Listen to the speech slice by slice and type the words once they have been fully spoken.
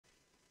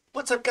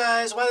What's up,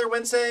 guys? Weather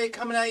Wednesday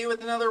coming at you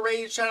with another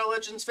Raid Shadow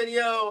Legends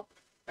video.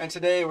 And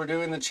today we're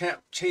doing the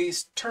Champ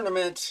Chase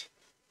tournament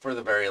for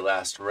the very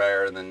last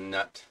rare in the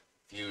Gnut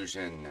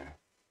fusion.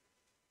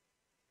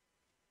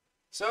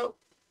 So,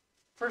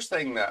 first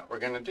thing that we're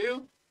going to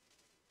do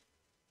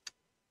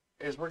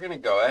is we're going to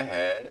go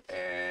ahead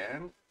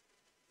and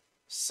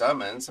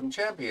summon some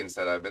champions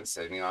that I've been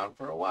sitting on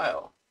for a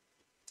while.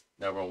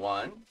 Number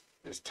one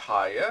is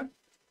Taya.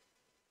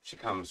 She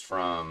comes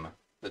from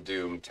the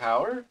Doom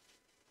Tower.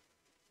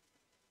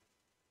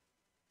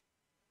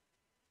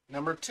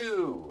 Number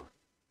two,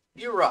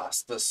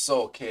 Euros, the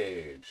Soul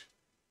Cage.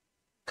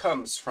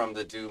 Comes from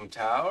the Doom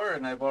Tower,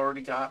 and I've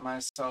already got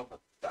myself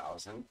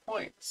 1,000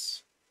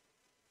 points.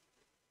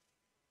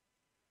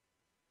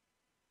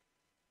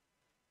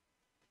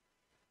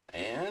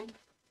 And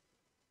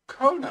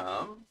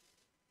Konam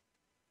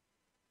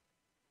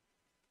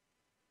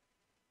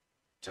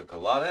took a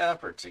lot of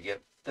effort to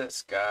get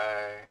this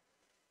guy.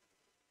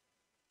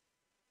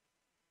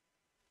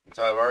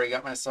 So I've already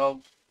got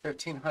myself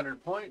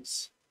 1,500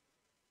 points.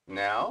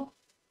 Now,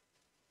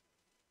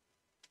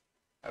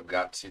 I've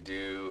got to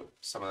do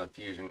some of the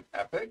fusion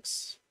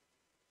epics.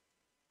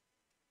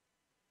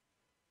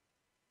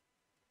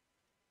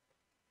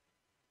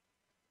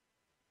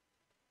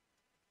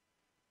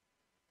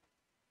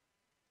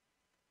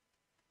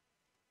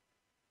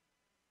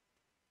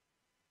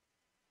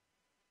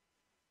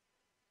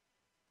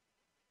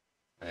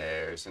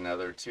 There's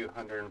another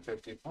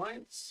 250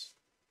 points.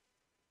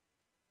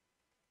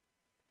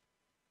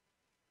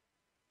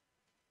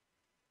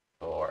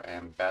 For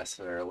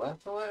Ambassador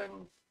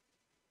Lethalin.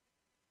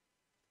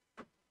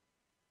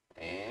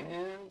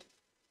 And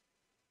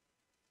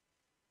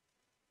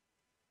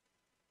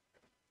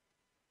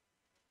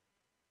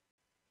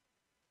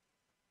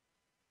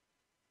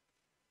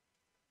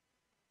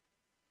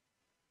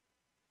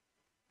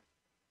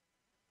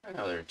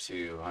another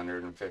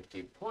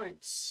 250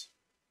 points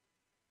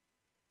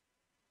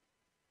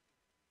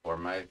for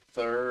my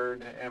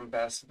third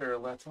Ambassador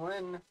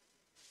Lethalin.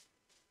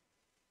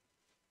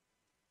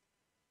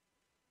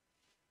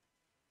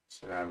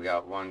 So now I've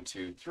got 1,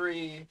 2,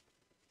 3.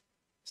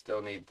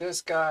 Still need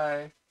this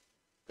guy.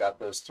 Got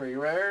those 3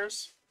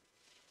 rares.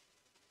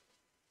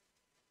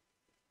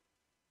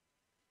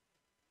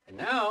 And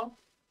now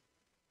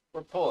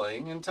we're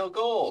pulling until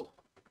gold.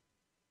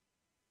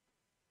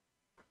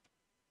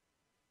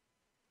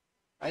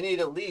 I need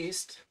at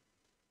least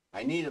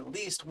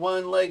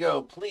one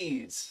Lego,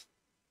 please.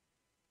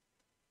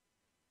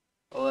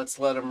 Well, let's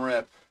let him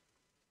rip.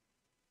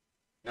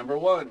 Number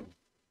one.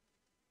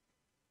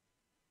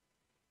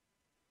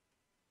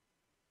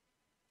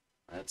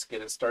 Let's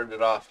get it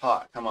started off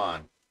hot. Come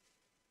on.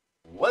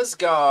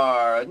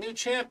 Wesgar, a new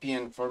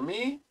champion for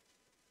me.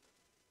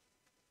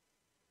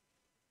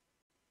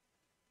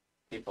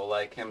 People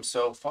like him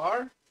so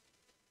far.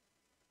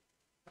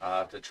 I'll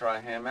have to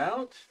try him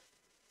out.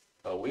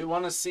 But we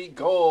want to see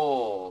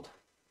gold.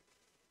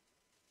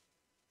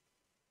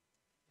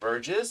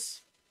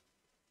 Burgess.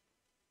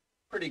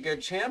 Pretty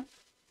good champ.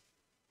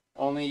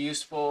 Only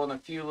useful in a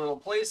few little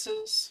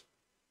places.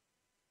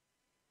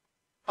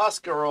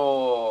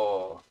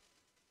 Hoscarol.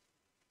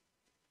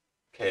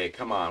 Okay,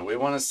 come on. We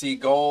want to see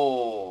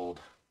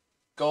gold.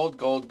 Gold,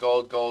 gold,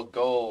 gold, gold,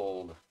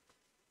 gold.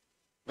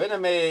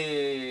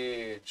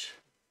 Venomage.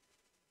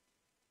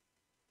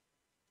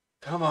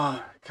 Come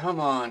on, come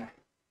on.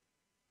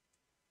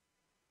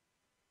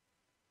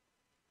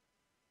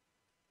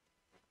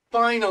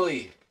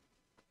 Finally.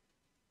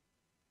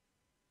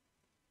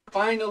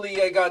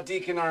 Finally, I got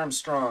Deacon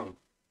Armstrong.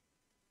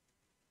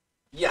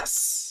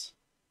 Yes.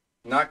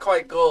 Not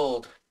quite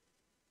gold,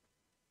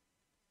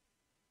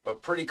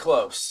 but pretty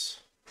close.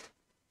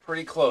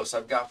 Pretty close.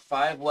 I've got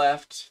 5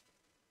 left.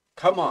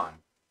 Come on.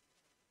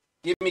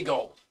 Give me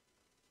gold.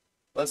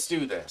 Let's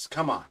do this.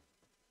 Come on.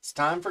 It's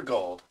time for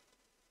gold.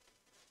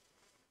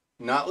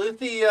 Not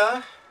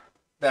Luthia.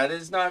 That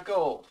is not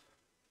gold.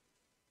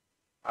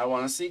 I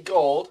want to see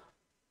gold.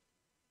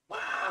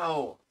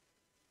 Wow.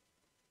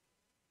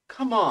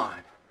 Come on.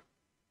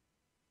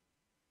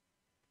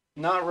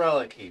 Not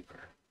Relic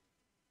Keeper.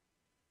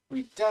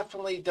 We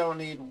definitely don't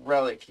need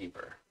Relic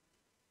Keeper.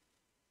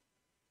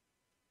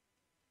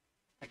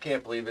 I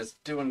can't believe it's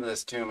doing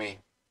this to me.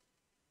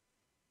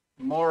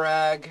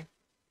 Morag.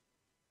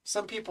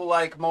 Some people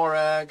like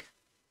Morag.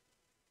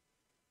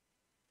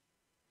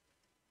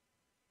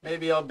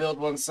 Maybe I'll build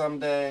one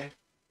someday.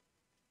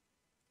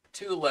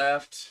 2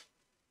 left.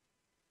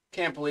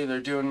 Can't believe they're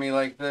doing me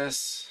like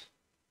this.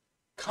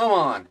 Come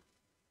on.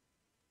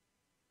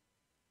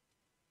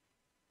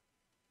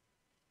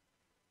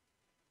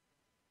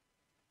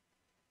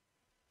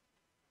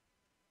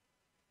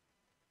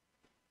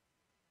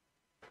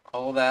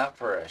 All that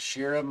for a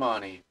sheer of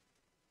money.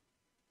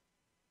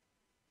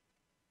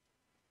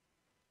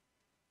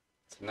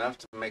 It's enough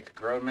to make a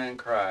grown man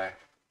cry.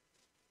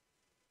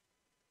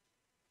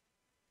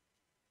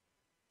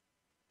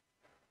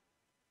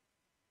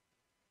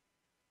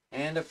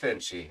 And a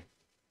Finchy.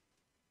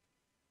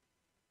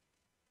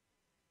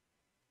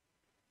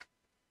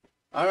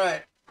 All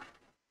right.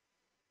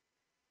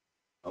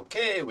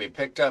 Okay, we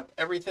picked up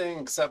everything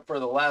except for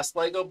the last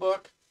Lego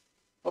book.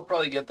 We'll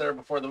probably get there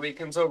before the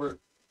weekend's over.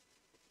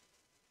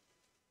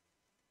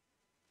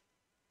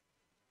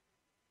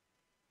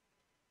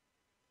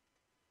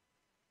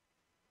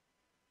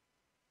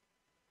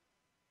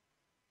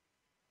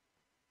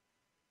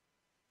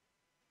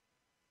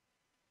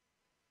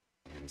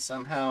 And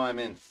somehow I'm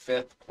in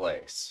 5th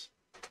place.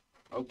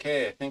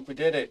 Okay, I think we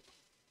did it.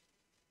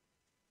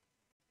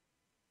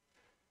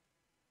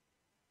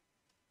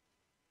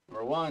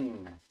 Number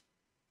 1.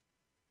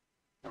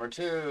 Number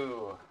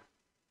 2.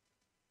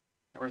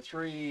 Number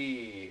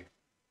 3.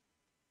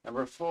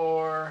 Number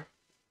 4.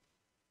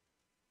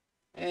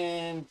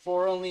 And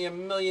for only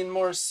 1,000,000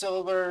 more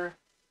silver.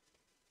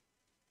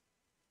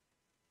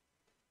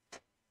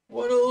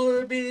 What'll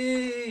it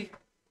be?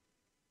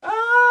 Ah!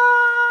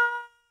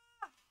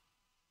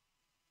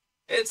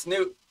 It's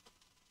Gnut.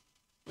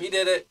 We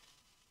did it.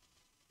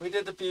 We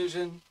did the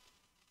fusion.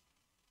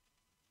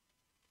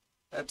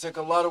 That took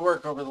a lot of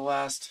work over the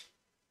last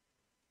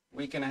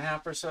week and a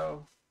half or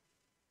so.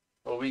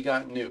 But we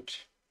got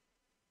Gnut.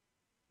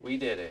 We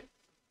did it.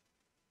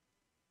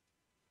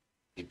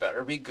 You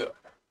better be good.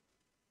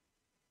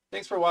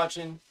 Thanks for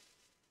watching.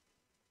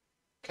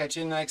 Catch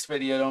you in the next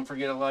video. Don't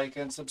forget to like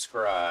and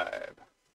subscribe.